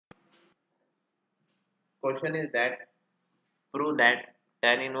Question is that prove that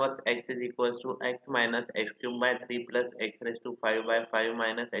tan inverse x is equals to x minus x cube by 3 plus x raised to 5 by 5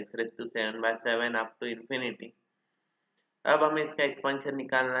 minus x raised to 7 by 7 up to infinity। अब हमें इसका expansion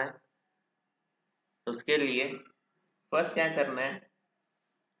निकालना है। उसके लिए first क्या करना है,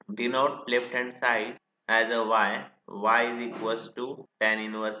 denote left hand side as a y is equals to tan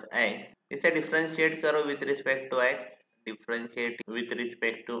inverse x। इसे डिफरेंशिएट करो with respect to x, differentiate with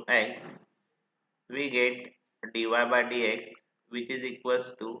respect to x we get dy by dx which is equals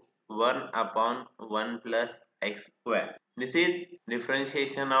to 1 upon 1 plus x square। This is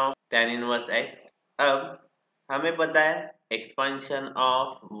differentiation of tan inverse x। अब हमें पता है expansion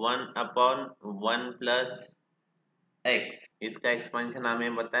of 1 upon 1 plus x, इसका expansion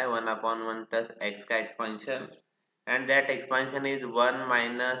हमें पता है 1 upon 1 plus x का expansion, and that expansion is 1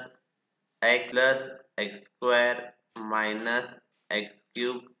 minus x plus x square minus x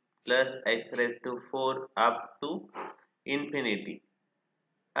cube plus x raised to 4 up to infinity।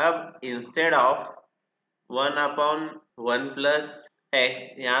 अब instead of 1 upon 1 plus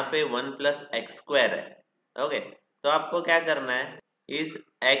x यहाँ पे 1 plus x square है। Okay, तो आपको क्या करना है, इस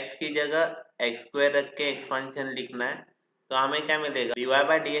x की जगह एक्स स्क्वायर रख के एक्सपांशन लिखना है। तो हमें क्या मिलेगा, dy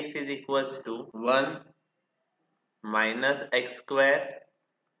by dx is equals to 1 minus x square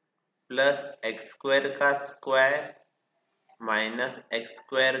plus x square का स्क्वायर माइनस एक्स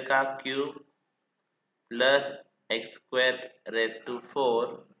स्क्वायर का cube plus x square raise to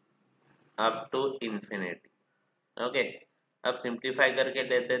 4 up to infinity. Okay, अब सिंप्लीफाई करके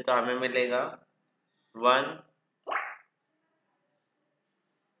लेते तो हमें मिलेगा 1,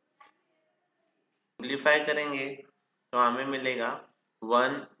 सिंप्लीफाई करेंगे तो हमें मिलेगा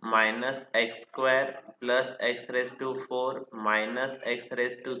 1 minus x square plus x raise to 4 minus x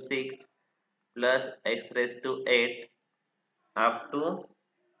raise to 6 plus x raise to 8 up to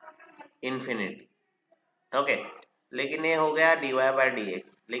infinity. Okay, लेकिन ये हो गया dy by dx,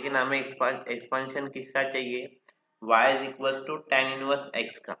 लेकिन हमें एक्सपांशन किसका चाहिए, y is equal to tan inverse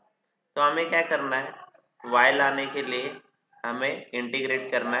x का। तो हमें क्या करना है, y लाने के लिए हमें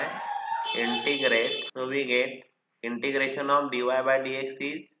इंटीग्रेट करना है, इंटीग्रेट, तो we get integration of dy by dx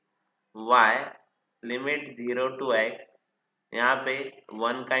is y limit 0 to x, यहाँ पे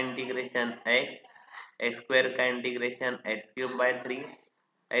 1 का इंटीग्रेशन x, एक्स स्क्वायर का integration x cube by 3,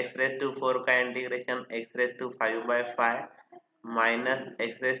 x raise to 4 का integration x raise to 5 bye 5 minus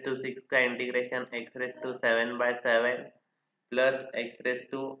x raise to 6 का integration x raise to 7 bye 7 plus x raise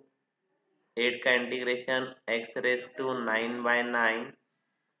to 8 का integration x raise to 9 bye 9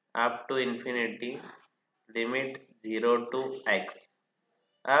 up to infinity limit 0 to x।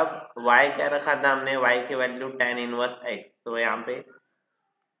 अब y क्या रखा था हमने, y की value tan inverse x, तो यहाँ पे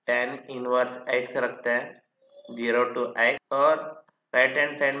tan इनवर्स x रखते हैं 0 टू x, और राइट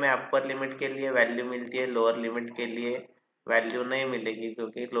हैंड साइड में अपर लिमिट के लिए वैल्यू मिलती है, लोअर लिमिट के लिए वैल्यू नहीं मिलेगी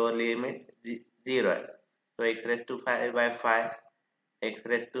क्योंकि लोअर लिमिट 0 है। तो x raise to 5 bye 5, x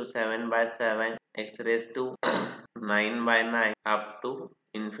raise to 7 bye 7, x raise to 9 bye 9 up to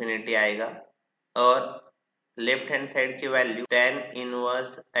infinity आएगा, और लेफ्ट हैंड साइड की वैल्यू tan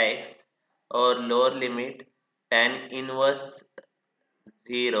इनवर्स x और lower limit tan inverse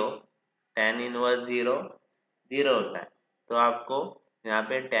 0, tan inverse 0 0 होता है, तो आपको यहाँ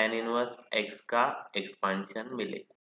पे tan इनवर्स x का एक्सपांशन मिलेगा।